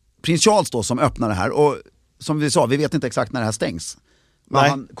prins Charles då som öppnar det här, och som vi sa, vi vet inte exakt när det här stängs. Men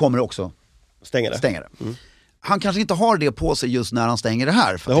han kommer också stänga det. Mm. Han kanske inte har det på sig just när han stänger det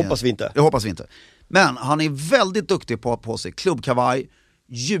här. Det hoppas vi inte. Det hoppas vi inte. Men han är väldigt duktig på att ha på sig klubbkavaj,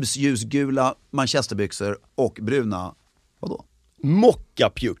 ljusgula manchesterbyxor och bruna, vadå?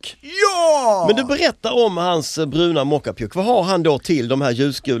 Mockapjuck. Ja! Men du berättar om hans bruna mockapjuck. Vad har han då till de här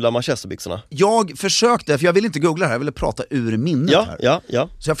ljusgula manchesterbyxorna? Jag försökte, för jag ville inte googla det här, jag ville prata ur minnet här. Ja.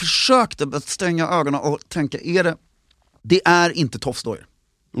 Så jag försökte att stänga ögonen och tänka, det är inte toffsdojor.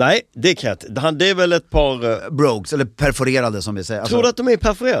 Nej, det kan jag. Det är väl ett par... Brogues, eller perforerade som vi säger. Tror du att de är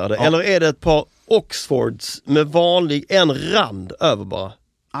perforerade? Ja. Eller är det ett par Oxfords med en rand över bara?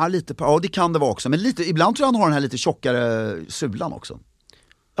 Ja, det kan det vara också. Men ibland tror jag han har den här lite tjockare sulan också.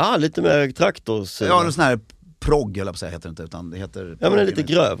 Ja, lite mer traktors. Ja, en sån här progg, eller så heter det inte, utan det heter... Ja, men det är lite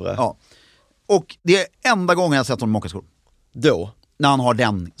grövre. Ja. Och det är enda gången jag har sett honom mockaskor. Då? När han har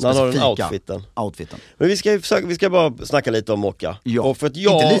den specifika outfiten. Men vi ska bara snacka lite om mocka. Ja, och för att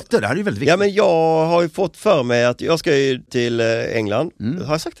inte lite, det här är ju väldigt viktigt. Ja, men jag har ju fått för mig att jag ska ju till England.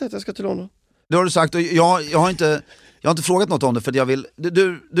 Har jag sagt att jag ska till London? Det har du sagt, och jag har inte frågat något om det, för att jag vill...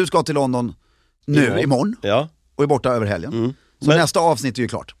 Du ska till London nu, imorgon. Ja. Och är borta över helgen. Så nästa avsnitt är ju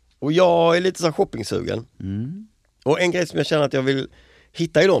klart. Och jag är lite så här shoppingsugen. Och en grej som jag känner att jag vill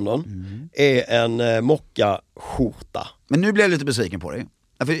hitta i London är en mockaskjorta. Men nu blir jag lite besviken på dig.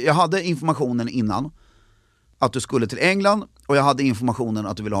 För jag hade informationen innan att du skulle till England, och jag hade informationen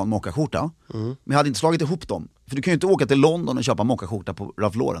att du ville ha en mockaskjorta. Men jag hade inte slagit ihop dem. För du kan ju inte åka till London och köpa mockaskjorta på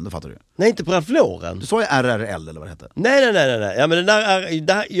Ralph Lauren, det fattar du. Nej, inte på Ralph Lauren. Du sa ju RRL eller vad det hette. Nej. Ja, men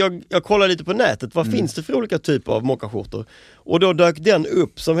jag kollar lite på nätet. Vad finns det för olika typer av mockaskjortor? Och då dök den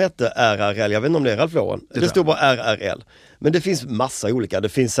upp som hette RRL. Jag vet inte om det är Ralph Lauren. Det stod bara RRL. Men det finns massa olika. Det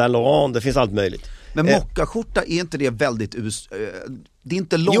finns Saint Laurent, det finns allt möjligt. Men mockaskjorta, är inte det väldigt... det är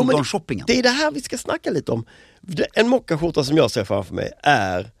inte London-shoppingen. Det är det här vi ska snacka lite om. En mockaskjorta som jag ser framför mig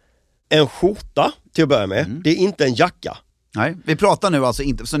är en skjorta till att börja med. Det är inte en jacka. Nej, vi pratar nu alltså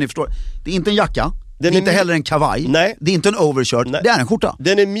inte, så ni förstår. Det är inte en jacka. Det är inte heller en kavaj. Nej. Det är inte en overshirt. Nej. Det är en skjorta.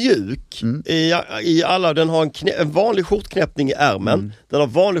 Den är mjuk i alla. Den har en vanlig skjortknäppning i ärmen. Den har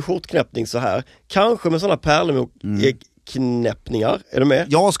vanlig skjortknäppning så här. Kanske med sådana pärlemor-knäppningar. Är du med?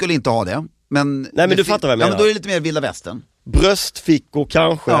 Jag skulle inte ha det. Men nej, men du fattar vad jag menar. Ja, men då är det lite mer vilda västern. Bröstfickor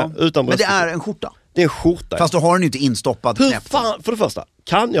kanske, utan bröstfickor. Men det är en skjorta. Det är en skjorta. Fast då har den ju inte instoppad knäpp. För det första,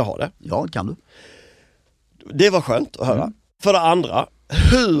 kan jag ha det? Ja, kan du. Det var skönt att höra. För det andra,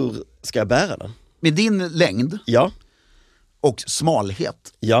 hur ska jag bära den? Med din längd och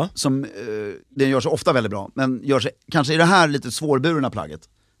smalhet, som den gör sig ofta väldigt bra, men gör sig, kanske i det här lite svårburna plagget,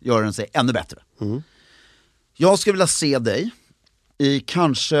 gör den sig ännu bättre. Jag skulle vilja se dig i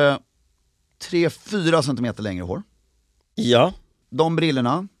kanske 3-4 centimeter längre hår. Ja. De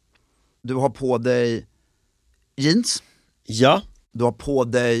brillorna. Du har på dig jeans. Ja. Du har på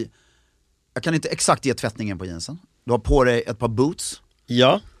dig, jag kan inte exakt ge tvättningen på jeansen. Du har på dig ett par boots.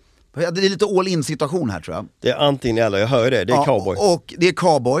 Ja. Det är lite all-in situation här, tror jag. Det är antingen eller, jag hör det. Det är cowboy. Och det är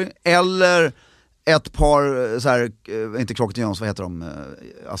cowboy. Eller ett par, så här, inte Crockett Jones, vad heter de?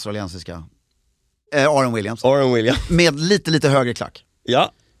 Australiensiska. R.M. Williams. R.M. Williams. Med lite högre klack.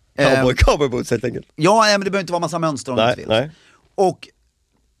 Ja. Cowboy boots helt enkelt. Ja, men det behöver inte vara massa mönster om du vill. Nej. Och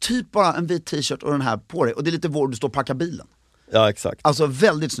typ bara en vit t-shirt och den här på dig. Och det är lite vår du står och packar bilen. Ja, exakt. Alltså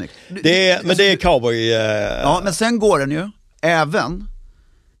väldigt snyggt. Men det är cowboy. Ja, men sen går den ju även.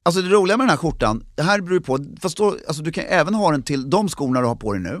 Alltså det roliga med den här skjortan, det här beror på, fast då, alltså du kan även ha den till de skorna du har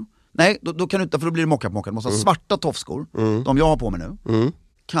på dig nu. Nej, då kan du inte, för då blir det mocka. Du måste ha svarta toffskor, de jag har på mig nu.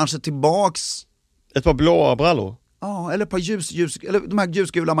 Kanske tillbaks ett par blåa brallor. Ja, eller ett par ljus, eller de här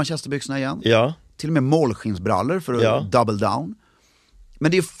ljusgula manchesterbyxorna igen. Ja. Till och med målskinsbrallor för att double down.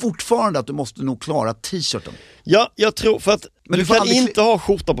 Men det är fortfarande att du måste nog klara t-shirten. Ja, jag tror för att Men du du får kan aldrig inte ha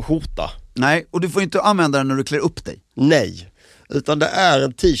skjorta på skjorta. Nej, och du får inte använda den när du klär upp dig. Nej, utan det är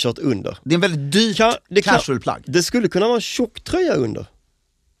en t-shirt under. Det är en väldigt dyrt casual-plagg. Det skulle kunna vara en tjocktröja under.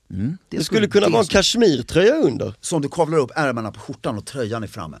 Det skulle kunna vara en kashmirtröja under. Som du kavlar upp ärmarna på skjortan och tröjan är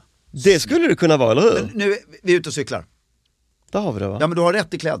framme. Det skulle det kunna vara, eller hur? Men nu är vi ute och cyklar. Där har vi det, va? Ja, men du har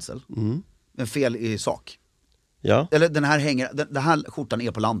rätt i klädsel. Men fel i sak. Ja. Eller den här skjortan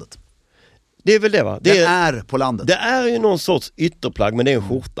är på landet. Det är väl det, va? Den är på landet. Det är ju någon sorts ytterplagg, men det är en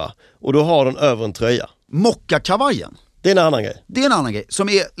skjorta. Och då har den över en tröja. Mocka-kavajen. Det är en annan grej. Det är en annan grej som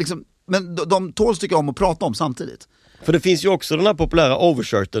är liksom, men de tåls tycker om att prata om samtidigt. För det finns ju också den här populära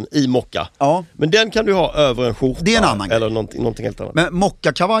overshirten i mocka. Ja. Men den kan du ha över en skjorta. Det är en annan grej. Eller någonting helt annat. Men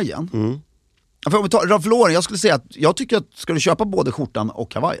mocka-kavajen. För om vi tar Ralph Lauren, jag skulle säga att jag tycker att ska du köpa både skjortan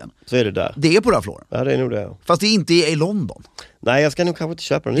och kavajen. Så är det där. Det är på Ralph Lauren. Ja, det är nog det. Fast det inte är i London. Nej, jag ska nog kanske inte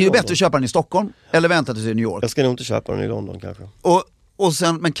köpa den i Det är ju London. bättre att köpa den i Stockholm eller vänta till New York. Jag ska nog inte köpa den i London kanske. Och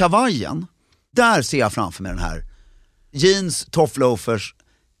sen, men kavajen, där ser jag framför mig den här jeans, toffloafers,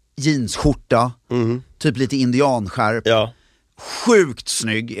 jeansskjorta, typ lite indianskärp. Ja. Sjukt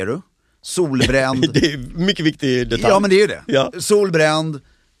snygg är du. Solbränd. Det är mycket viktig detalj. Ja, men det är ju det. Ja. Solbränd.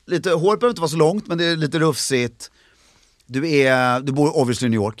 Lite, håret behöver inte vara så långt, men det är lite rufsigt. Du bor obviously i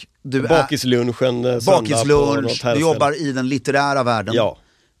New York. Du Bakislunchen är söndag bakislunch, du jobbar i den litterära världen. Ja.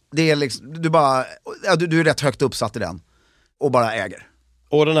 Det är liksom, du är rätt högt uppsatt i den. Och bara äger.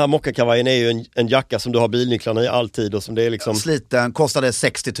 Och den här mockakavajen är ju en jacka som du har bilnycklarna i alltid och som det är liksom... Sliten, kostade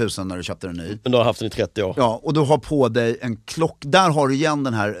 60 000 när du köpte den ny. Men du har haft den i 30 år. Ja, och du har på dig en klock. Där har du igen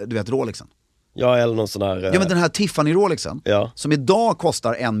den här, du vet, Rolexen. Ja, eller någon sån här... Ja, men den här Tiffany-Rolexen, Ja. som idag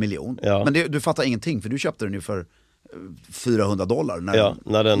kostar 1 miljon. Ja. Men du fattar ingenting, för du köpte den ju för $400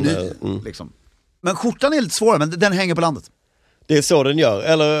 när den liksom. Men skjortan är lite svårare, men den hänger på landet. Det är så den gör.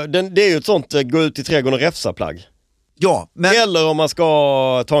 Eller det är ju ett sånt gå ut i trädgården och räfsa-plagg. Ja, men... Eller om man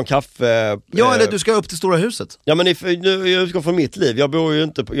ska ta en kaffe. Ja, eller du ska upp till Stora huset. Ja, men jag utgår från mitt liv. Jag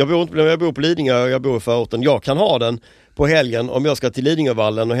bor på Lidingö, jag bor i förorten. Jag kan ha den på helgen om jag ska till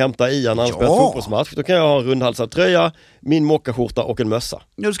Lidingövallen och hämta Ian när han spelar fotbollsmatch. Då kan jag ha en rundhalsad tröja, min mockaskjorta och en mössa.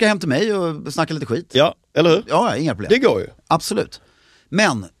 Ja, du ska hem till mig och snacka lite skit. Ja, eller hur? Ja, inga problem. Det går ju. Absolut.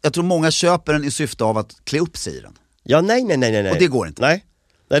 Men jag tror många köper den i syfte av att klä upp sig i den. Ja, nej. Och det går inte. Nej,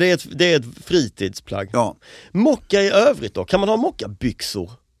 det är ett fritidsplagg. Ja. Mocka i övrigt då? Kan man ha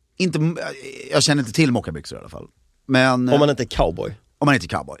mockabyxor? Jag känner inte till mockabyxor i alla fall. Men, Om man inte är cowboy. Om man inte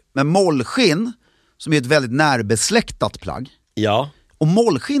är cowboy. Men mollskinn, som är ett väldigt närbesläktat plagg. Ja. Och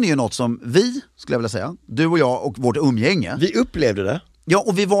mollskinn är ju något som vi, skulle jag vilja säga, du och jag och vårt umgänge. Vi upplevde det. Ja,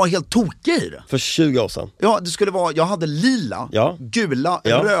 och vi var helt tokiga i det. För 20 år sedan. Ja, det skulle vara, jag hade lila, gula,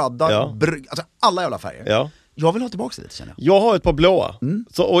 röda, alltså alla jävla färger. Ja. Jag vill ha tillbaka det lite, känner jag. Jag har ett par blåa.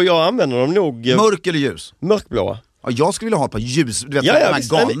 Och jag använder dem nog... Mörk eller ljus? Mörkblåa. Ja, jag skulle vilja ha ett par ljus, du vet, de här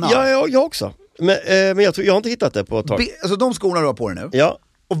galna. Ja, jag också. Men jag har inte hittat det på ett tag. Alltså de skorna du har på dig nu. Ja.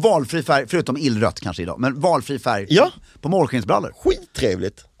 Och valfri färg, förutom illrött kanske idag, men valfri färg på målskinnsbrallor.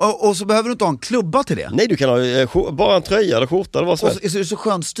 Skittrevligt. Och så behöver du inte ha en klubba till det. Nej, du kan ha bara en tröja eller skjorta eller vad som helst. Och så är det så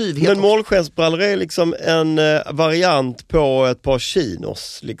skön styvhet. Men målskinnsbrallor är liksom en variant på ett par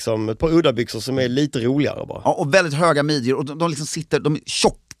chinos, liksom ett par uddabyxor som är lite roligare bara. Ja, och väldigt höga midjor och de liksom sitter, de är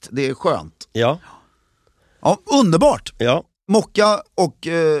tjockt, det är skönt. Ja. Ja, underbart. Ja. Mocka och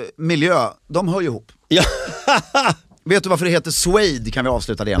miljö, de hör ju ihop. Ja. Vet du varför det heter suede, kan vi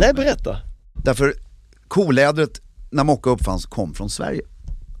avsluta det? Nej, berätta. Därför kolädret när mocka uppfanns kom från Sverige.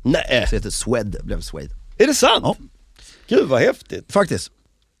 Nej. Så det heter suede, blev suede. Är det sant? Ja. Gud vad häftigt. Faktiskt.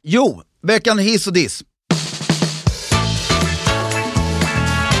 Jo, veckan hiss och diss.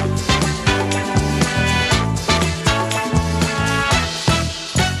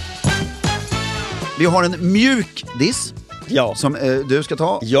 Vi har en mjuk diss. Ja. Som du ska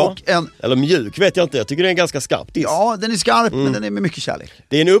ta. Ja. Och en... Eller mjuk vet jag inte, jag tycker det är en ganska skarp diss. Ja, den är skarp, men den är med mycket kärlek.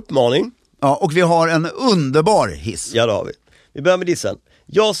 Det är en uppmaning. Ja, och vi har en underbar hiss. Ja, det har vi. Vi börjar med dissen.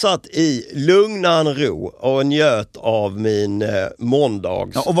 Jag satt i lugnan ro och njöt av min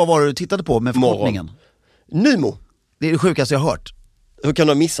måndags... Ja, och vad var det du tittade på med förkortningen? Nymo. Det är det sjukaste jag har hört. Hur kan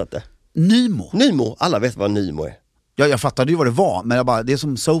du ha missat det? Nymo, alla vet vad Nymo är. Ja, jag fattade ju vad det var, men det är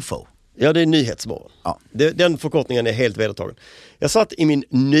som Sofo. Ja, det är Nyhetsmorgon. Ja. Den förkortningen är helt vedertagen. Jag satt i min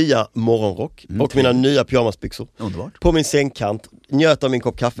nya morgonrock och mina nya pyjamasbyxor. Underbart. På min sängkant, njöt av min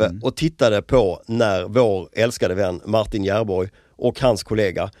kopp kaffe och tittade på när vår älskade vän Martin Järborg och hans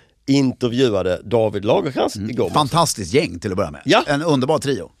kollega intervjuade David Lagercrantz igår. Fantastiskt gäng till att börja med. Ja. En underbar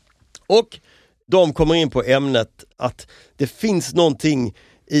trio. Och de kommer in på ämnet att det finns någonting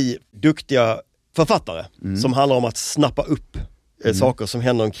i duktiga författare som handlar om att snappa upp saker som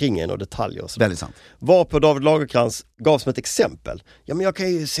händer omkring en och detaljer. Och så. Väldigt sant. Varpå David Lagercrantz gav som ett exempel. Ja, men jag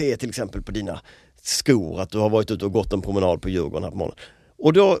kan ju se till exempel på dina skor att du har varit ute och gått en promenad på Djurgården här på morgonen.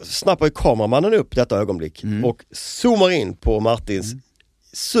 Och då snappar ju kameramannen upp detta ögonblick och zoomar in på Martins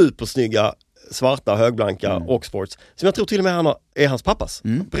supersnygga svarta högblanka Oxfords som jag tror till och med är hans pappas.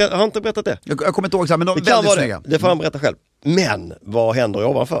 Har han inte berättat det? Jag kommer inte ihåg så här, men de är Det kan väldigt vara snygga. det får han berätta själv. Men vad händer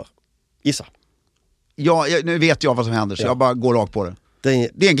ovanför? Gissa. Ja, nu vet jag vad som händer så jag bara går rakt på det.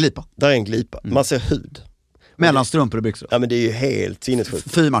 Det är en glipa. Där är en glipa. Man ser hud. Mellan strumpor och byxor. Ja, men det är ju helt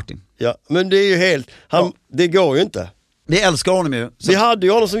sinnessjukt. Fy Martin. Ja, men det är ju helt... Det går ju inte. Vi älskar honom ju. Vi hade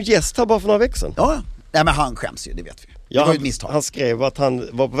ju honom som gäst här bara för några veckor sedan. Ja, nej men han skäms ju, det vet vi. Ja, det var ju ett misstag. Han skrev att han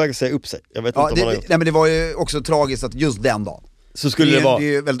var på väg att säga upp sig. Jag vet inte om han har gjort. Nej men det var ju också tragiskt att just den dagen. Så skulle det vara. Det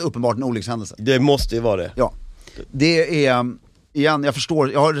är ju väldigt uppenbart en olyckshändelse. Det måste ju vara det. Ja. Det är, igen, jag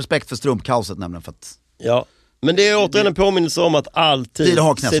förstår, jag har respekt för strumpkaoset nämligen för att... Ja. Men det är återigen en påminnelse om att alltid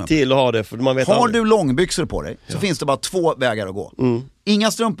se till att ha det. För man vet har aldrig. du långbyxor på dig så finns det bara två vägar att gå.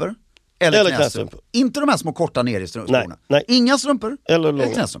 Inga strumpor eller knästrumpor. Inte de här små korta ner i strumporna. Nej. Inga strumpor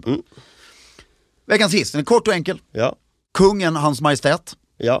eller knästrumpor. Veckans hiss, den är kort och enkel. Ja. Kungen, hans majestät,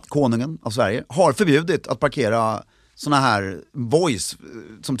 Ja. konungen av Sverige, har förbjudit att parkera såna här Voice,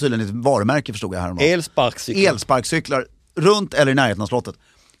 som tydligen är ett varumärke förstod jag här. Elsparkcyklar runt eller i närheten av slottet.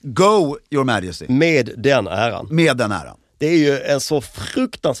 Go, your majesty. Med den äran. Det är ju en så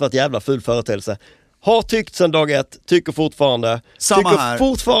fruktansvärt jävla ful företeelse. Har tyckt sedan dag ett, tycker fortfarande.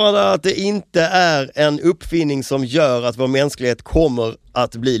 Fortfarande att det inte är en uppfinning som gör att vår mänsklighet kommer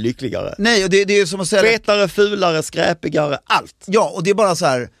att bli lyckligare. Nej, och det är som att säga... Fetare, fulare, skräpigare, allt. Ja, och det är bara så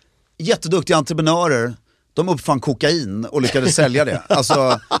här, jätteduktiga entreprenörer, de uppfann kokain och lyckades sälja det.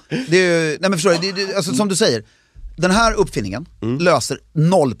 Alltså, det är, nej men förstår du, alltså, som du säger, den här uppfinningen löser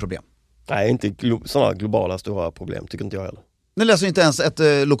 0 problem. Nej, inte sådana globala stora problem, tycker inte jag heller. Den löser inte ens ett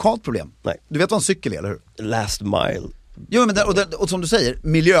lokalt problem. Nej. Du vet vad en cykel är, eller hur? Last mile. Jo, men och som du säger,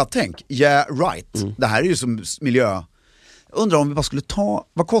 miljötänk, right. Det här är ju som miljö... Undrar om vi bara skulle ta,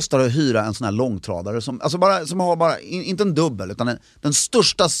 vad kostar det att hyra en sån här långtradare som, alltså bara, som har bara, inte en dubbel utan den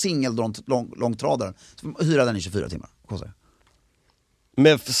största långtradaren, hyra den i 24 timmar, kostar det.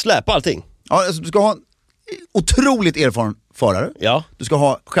 Med släp och allting? Ja, alltså, du ska ha en otroligt erfaren förare, du ska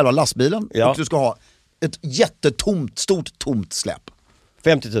ha själva lastbilen och du ska ha ett stort tomt släp.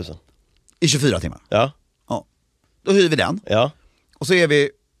 50 000. I 24 timmar. Ja. Då hyr vi den. Ja. Och så är vi,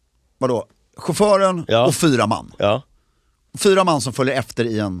 chauffören och 4 man. Ja. 4 man som följer efter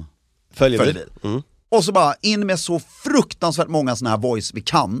i en följebil. Och så bara in med så fruktansvärt många såna här Voice vi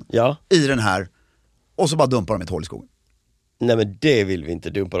kan i den här. Och så bara dumpar de ett hål i skogen. Nej, men det vill vi inte,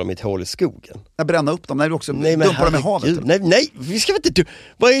 dumpa dem i ett hål i skogen. Bränna upp dem, nej, också dumpa dem i havet. Nej, vi ska inte...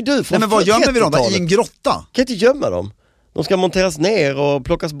 Vad är du för? Nej, men vad gömmer vi dem då? I en grotta? Kan inte gömma dem. De ska monteras ner och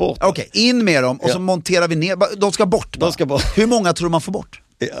plockas bort. Okej, in med dem och så monterar vi ner. De ska bort. Hur många tror du man får bort?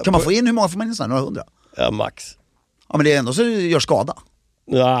 Kan man få in, hur många får man in? Några 100? Ja, max. Ja, men det är ändå så det gör skada.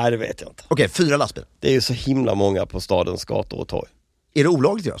 Nej, det vet jag inte. Okej, 4 lastbilar. Det är ju så himla många på stadens gator och torg. Är det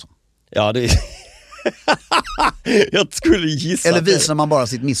olagligt att göra så? Ja, det är... Jag skulle gissa. Eller visar man bara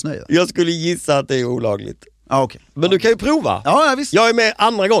sitt missnöje? Jag skulle gissa att det är olagligt. Ja, okej. Men du kan ju prova. Ja, visst. Jag är med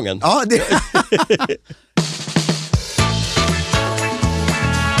andra gången. Ja, det...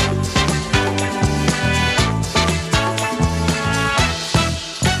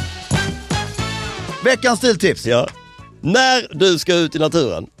 Veckans stiltips. Ja. När du ska ut i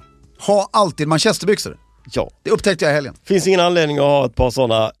naturen, ha alltid manchesterbyxor. Ja. Det upptäckte jag i helgen. Finns ingen anledning att ha ett par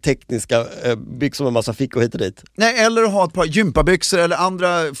sådana tekniska byxor med massa fickor hit och dit. Nej, eller ha ett par gympabyxor eller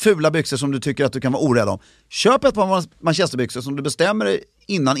andra fula byxor som du tycker att du kan vara orädd om. Köp ett par manchesterbyxor som du bestämmer dig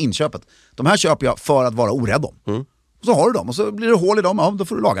innan inköpet. De här köper jag för att vara orädd om. Och så har du dem och så blir det hål i dem, ja, då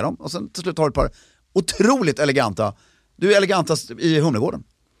får du laga dem. Och sen till slut har du ett par otroligt eleganta. Du är elegantast i Humlegården.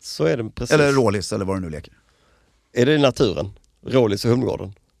 Så är det precis. Eller Rålis eller vad du nu leker. Är det i naturen? Rålis och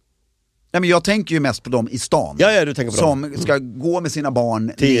Humlegården? Nej, men jag tänker ju mest på dem i stan. Ja, du tänker på som dem. ska gå med sina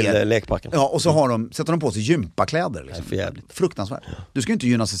barn till lekparken. Ja, och så sätter de på sig gympakläder liksom. För jävligt. Fruktansvärt. Du ska ju inte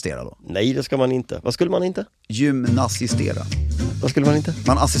gymnasistera då. Nej, det ska man inte. Vad skulle man inte? Gymnasistera. Vad skulle man inte?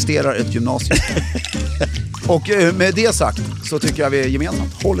 Man assisterar ett gymnasium. Och med det sagt så tycker jag vi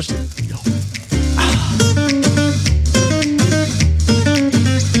gemensamt håller still. Ja.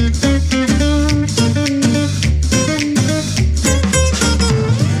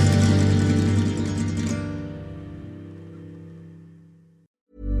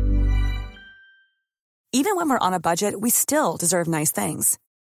 Even when we're on a budget, we still deserve nice things.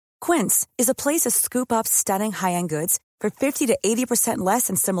 Quince is a place to scoop up stunning high-end goods for 50 to 80% less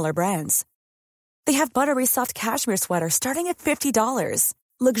than similar brands. They have buttery soft cashmere sweaters starting at $50,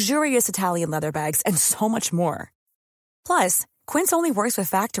 luxurious Italian leather bags, and so much more. Plus, Quince only works with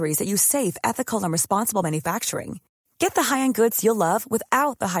factories that use safe, ethical, and responsible manufacturing. Get the high-end goods you'll love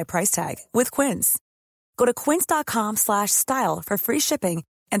without the high price tag with Quince. Go to quince.com/style for free shipping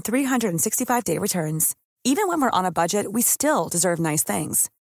and 365-day returns. Even when we're on a budget, we still deserve nice things.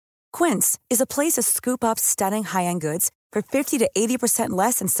 Quince is a place to scoop up stunning high-end goods for 50 to 80%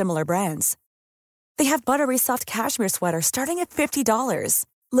 less than similar brands. They have buttery soft cashmere sweaters starting at $50,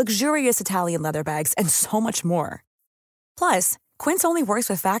 luxurious Italian leather bags, and so much more. Plus, Quince only works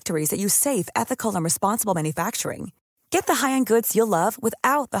with factories that use safe, ethical, and responsible manufacturing. Get the high-end goods you'll love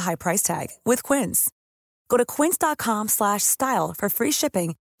without the high price tag with Quince. Go to quince.com/style for free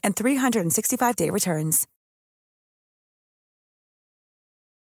shipping and 365-day returns.